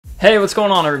Hey, what's going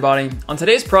on everybody? On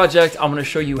today's project, I'm going to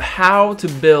show you how to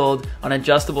build an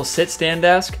adjustable sit-stand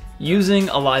desk using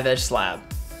a live edge slab.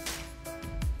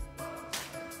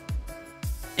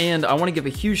 And I want to give a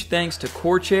huge thanks to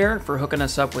Core Chair for hooking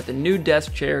us up with a new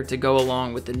desk chair to go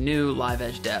along with the new live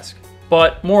edge desk.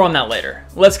 But more on that later.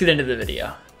 Let's get into the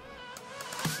video.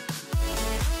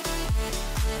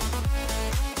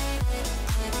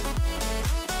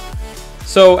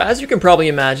 So as you can probably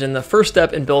imagine, the first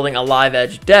step in building a live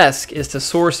edge desk is to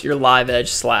source your live edge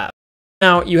slab.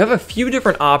 Now, you have a few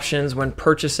different options when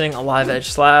purchasing a live edge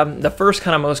slab. The first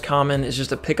kind of most common is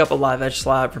just to pick up a live edge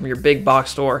slab from your big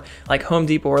box store like Home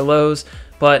Depot or Lowe's,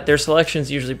 but their selection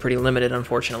is usually pretty limited,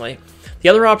 unfortunately. The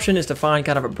other option is to find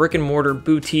kind of a brick and mortar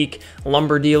boutique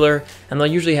lumber dealer, and they'll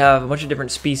usually have a bunch of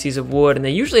different species of wood, and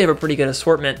they usually have a pretty good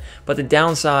assortment, but the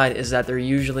downside is that they're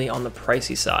usually on the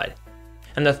pricey side.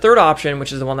 And the third option,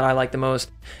 which is the one that I like the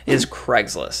most, is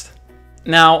Craigslist.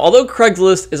 Now, although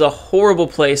Craigslist is a horrible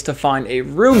place to find a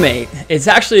roommate, it's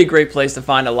actually a great place to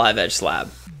find a live edge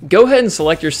slab. Go ahead and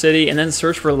select your city and then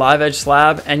search for live edge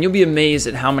slab, and you'll be amazed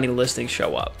at how many listings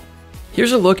show up.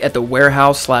 Here's a look at the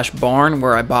warehouse/barn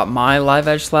where I bought my live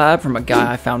edge slab from a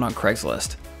guy I found on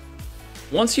Craigslist.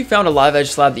 Once you found a live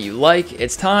edge slab that you like,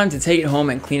 it's time to take it home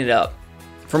and clean it up.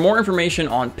 For more information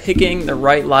on picking the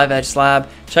right live edge slab,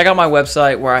 check out my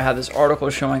website where I have this article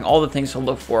showing all the things to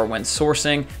look for when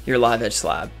sourcing your live edge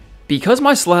slab. Because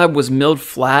my slab was milled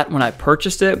flat when I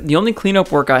purchased it, the only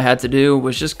cleanup work I had to do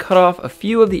was just cut off a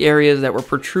few of the areas that were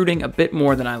protruding a bit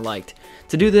more than I liked.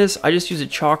 To do this, I just used a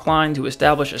chalk line to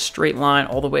establish a straight line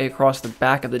all the way across the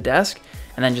back of the desk,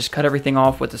 and then just cut everything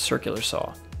off with a circular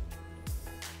saw.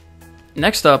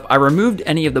 Next up, I removed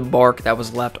any of the bark that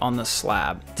was left on the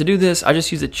slab. To do this, I just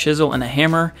used a chisel and a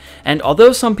hammer, and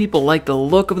although some people like the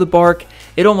look of the bark,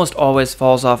 it almost always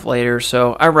falls off later,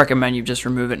 so I recommend you just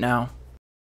remove it now.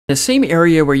 In the same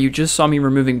area where you just saw me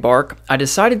removing bark, I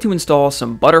decided to install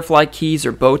some butterfly keys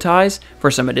or bow ties for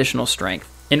some additional strength.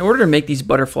 In order to make these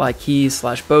butterfly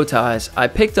keys/bow ties, I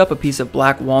picked up a piece of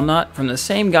black walnut from the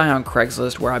same guy on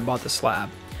Craigslist where I bought the slab.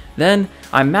 Then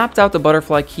I mapped out the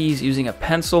butterfly keys using a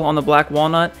pencil on the black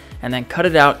walnut and then cut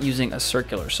it out using a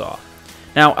circular saw.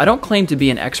 Now, I don't claim to be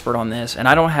an expert on this, and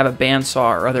I don't have a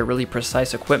bandsaw or other really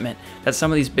precise equipment that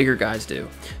some of these bigger guys do.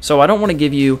 So I don't want to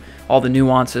give you all the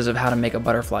nuances of how to make a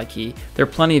butterfly key. There are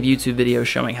plenty of YouTube videos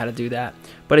showing how to do that.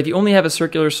 But if you only have a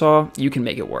circular saw, you can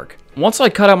make it work. Once I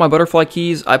cut out my butterfly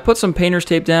keys, I put some painter's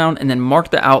tape down and then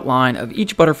marked the outline of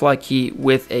each butterfly key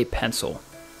with a pencil.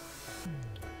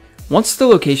 Once the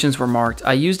locations were marked,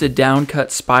 I used a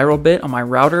downcut spiral bit on my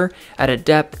router at a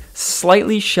depth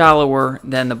slightly shallower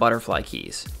than the butterfly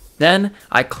keys. Then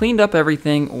I cleaned up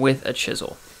everything with a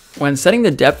chisel. When setting the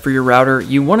depth for your router,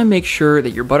 you want to make sure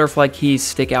that your butterfly keys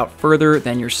stick out further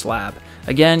than your slab.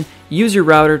 Again, use your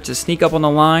router to sneak up on the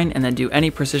line and then do any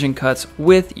precision cuts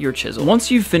with your chisel. Once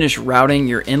you've finished routing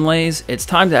your inlays, it's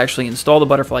time to actually install the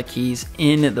butterfly keys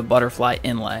in the butterfly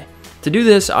inlay. To do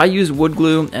this, I used wood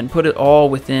glue and put it all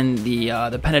within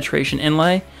the penetration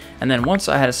inlay, and then once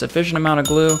I had a sufficient amount of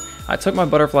glue, I took my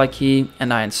butterfly key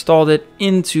and I installed it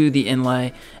into the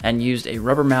inlay and used a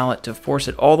rubber mallet to force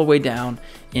it all the way down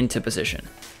into position.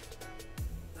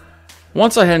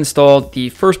 Once I had installed the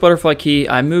first butterfly key,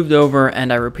 I moved over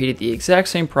and I repeated the exact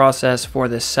same process for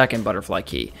the second butterfly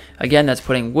key. Again, that's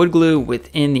putting wood glue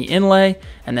within the inlay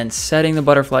and then setting the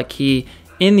butterfly key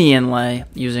in the inlay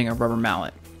using a rubber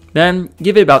mallet. Then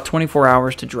give it about 24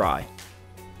 hours to dry.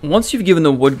 Once you've given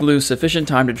the wood glue sufficient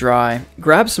time to dry,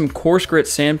 grab some coarse grit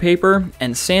sandpaper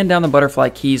and sand down the butterfly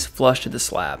keys flush to the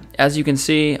slab. As you can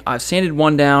see, I've sanded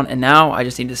one down and now I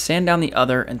just need to sand down the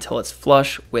other until it's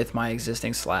flush with my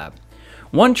existing slab.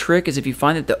 One trick is if you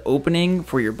find that the opening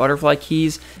for your butterfly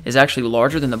keys is actually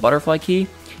larger than the butterfly key,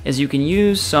 is you can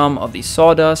use some of the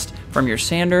sawdust from your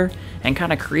sander and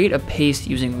kind of create a paste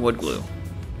using wood glue.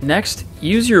 Next,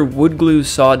 use your wood glue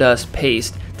sawdust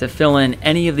paste to fill in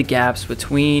any of the gaps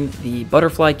between the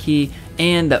butterfly key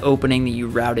and the opening that you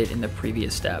routed in the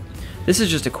previous step. This is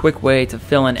just a quick way to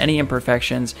fill in any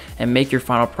imperfections and make your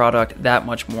final product that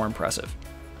much more impressive.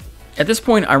 At this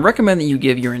point, I recommend that you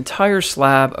give your entire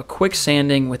slab a quick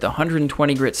sanding with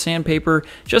 120 grit sandpaper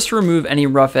just to remove any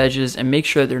rough edges and make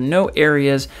sure there are no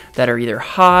areas that are either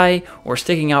high or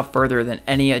sticking out further than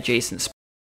any adjacent spots.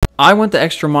 I went the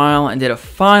extra mile and did a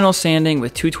final sanding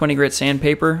with 220 grit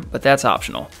sandpaper, but that's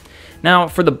optional. Now,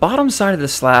 for the bottom side of the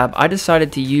slab, I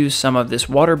decided to use some of this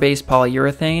water-based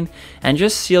polyurethane and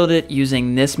just sealed it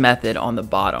using this method on the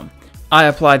bottom. I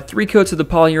applied 3 coats of the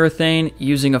polyurethane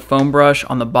using a foam brush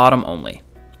on the bottom only.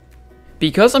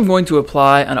 Because I'm going to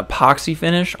apply an epoxy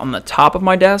finish on the top of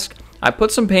my desk, I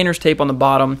put some painter's tape on the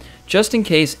bottom just in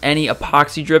case any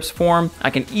epoxy drips form. I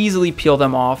can easily peel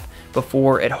them off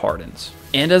before it hardens.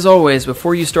 And as always,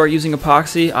 before you start using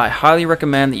epoxy, I highly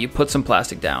recommend that you put some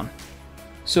plastic down.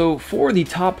 So for the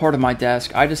top part of my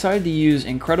desk, I decided to use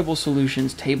Incredible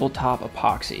Solutions tabletop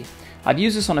epoxy. I've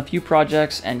used this on a few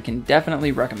projects and can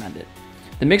definitely recommend it.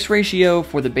 The mix ratio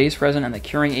for the base resin and the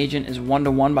curing agent is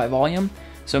 1:1 by volume,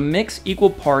 so mix equal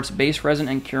parts base resin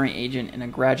and curing agent in a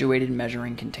graduated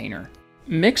measuring container.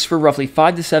 Mix for roughly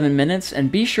 5 to 7 minutes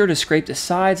and be sure to scrape the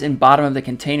sides and bottom of the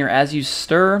container as you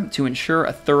stir to ensure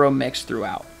a thorough mix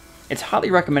throughout. It's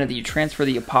highly recommended that you transfer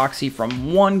the epoxy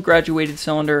from one graduated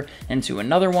cylinder into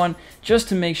another one just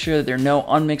to make sure that there are no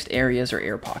unmixed areas or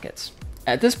air pockets.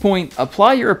 At this point,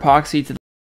 apply your epoxy to the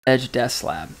edge desk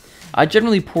slab. I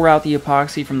generally pour out the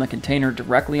epoxy from the container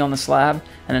directly on the slab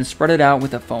and then spread it out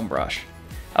with a foam brush.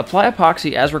 Apply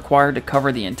epoxy as required to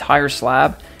cover the entire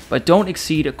slab, but don't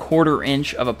exceed 1/4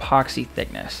 inch of epoxy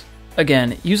thickness.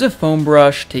 Again, use a foam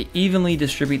brush to evenly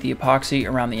distribute the epoxy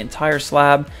around the entire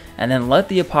slab and then let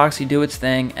the epoxy do its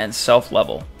thing and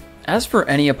self-level. As for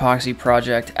any epoxy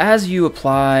project, as you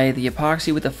apply the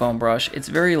epoxy with the foam brush, it's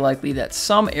very likely that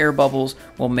some air bubbles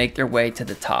will make their way to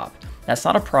the top. That's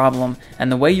not a problem,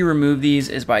 and the way you remove these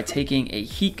is by taking a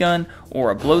heat gun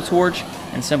or a blowtorch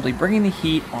and simply bringing the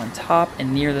heat on top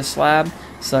and near the slab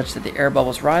such that the air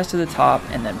bubbles rise to the top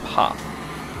and then pop.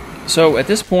 So at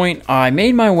this point, I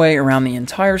made my way around the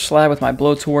entire slab with my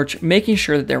blowtorch, making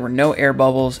sure that there were no air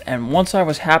bubbles, and once I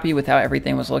was happy with how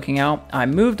everything was looking out, I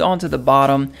moved on to the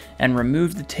bottom and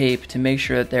removed the tape to make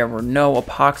sure that there were no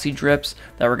epoxy drips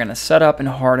that were going to set up and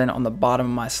harden on the bottom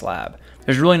of my slab.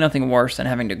 There's really nothing worse than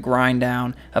having to grind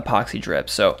down epoxy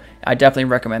drips, so I definitely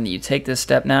recommend that you take this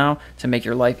step now to make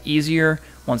your life easier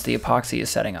once the epoxy is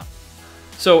setting up.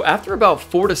 So after about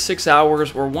 4 to 6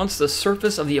 hours, or once the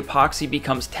surface of the epoxy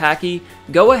becomes tacky,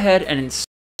 go ahead and install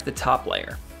the top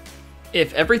layer.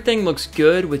 If everything looks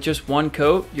good with just one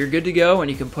coat, you're good to go and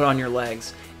you can put on your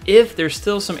legs. If there's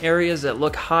still some areas that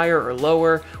look higher or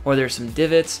lower, or there's some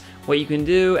divots, what you can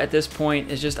do at this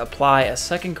point is just apply a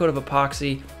second coat of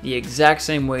epoxy the exact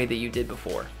same way that you did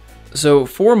before. So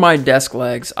for my desk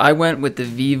legs, I went with the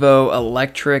Vivo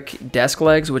electric desk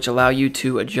legs, which allow you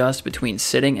to adjust between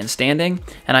sitting and standing,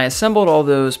 and I assembled all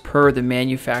those per the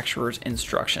manufacturer's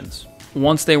instructions.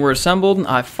 Once they were assembled,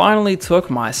 I finally took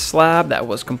my slab that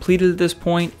was completed at this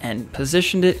point and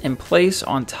positioned it in place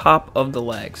on top of the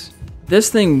legs. This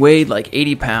thing weighed like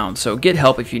 80 pounds, so get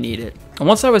help if you need it. And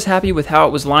once I was happy with how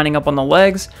it was lining up on the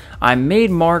legs, I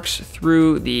made marks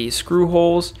through the screw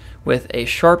holes with a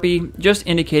Sharpie, just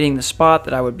indicating the spot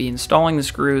that I would be installing the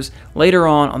screws later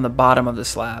on the bottom of the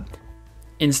slab.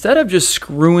 Instead of just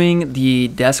screwing the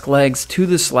desk legs to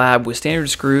the slab with standard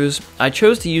screws, I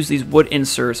chose to use these wood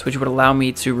inserts, which would allow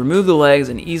me to remove the legs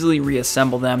and easily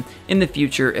reassemble them in the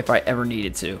future if I ever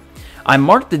needed to. I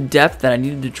marked the depth that I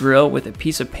needed to drill with a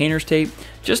piece of painter's tape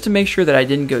just to make sure that I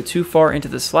didn't go too far into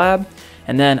the slab,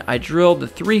 and then I drilled the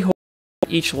 3 holes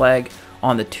in each leg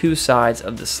on the 2 sides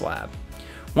of the slab.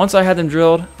 Once I had them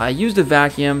drilled, I used a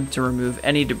vacuum to remove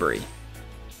any debris.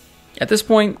 At this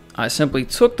point, I simply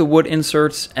took the wood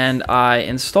inserts and I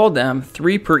installed them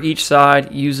 3 per each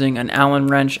side using an Allen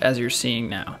wrench as you're seeing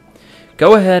now.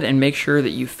 Go ahead and make sure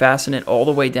that you fasten it all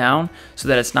the way down so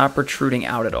that it's not protruding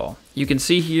out at all. You can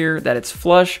see here that it's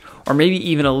flush or maybe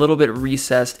even a little bit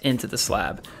recessed into the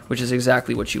slab, which is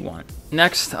exactly what you want.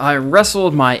 Next, I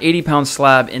wrestled my 80-pound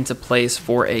slab into place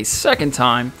for a second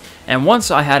time, and once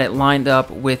I had it lined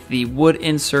up with the wood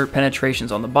insert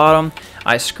penetrations on the bottom,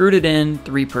 I screwed it in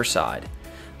 3 per side.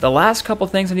 The last couple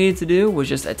things I needed to do was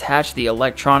just attach the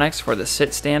electronics for the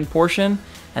sit stand portion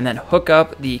and then hook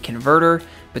up the converter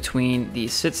between the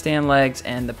sit stand legs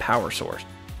and the power source.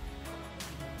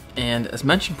 And as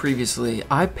mentioned previously,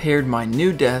 I paired my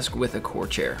new desk with a core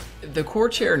chair. The core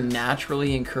chair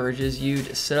naturally encourages you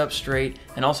to sit up straight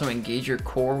and also engage your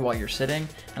core while you're sitting,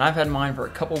 and I've had mine for a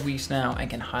couple weeks now and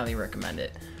can highly recommend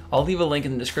it. I'll leave a link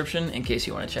in the description in case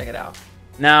you want to check it out.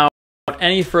 Now, without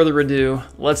any further ado,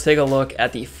 let's take a look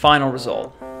at the final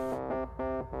result.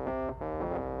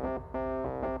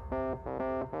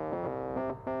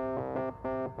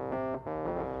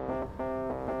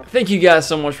 Thank you guys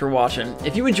so much for watching.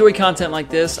 If you enjoy content like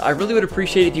this, I really would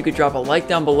appreciate if you could drop a like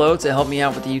down below to help me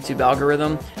out with the YouTube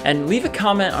algorithm, and leave a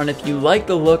comment on if you like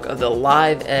the look of the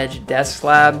live edge desk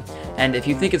slab and if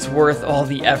you think it's worth all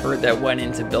the effort that went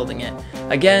into building it.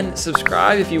 Again,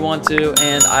 subscribe if you want to,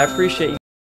 and I appreciate you,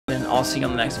 and I'll see you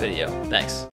on the next video. Thanks.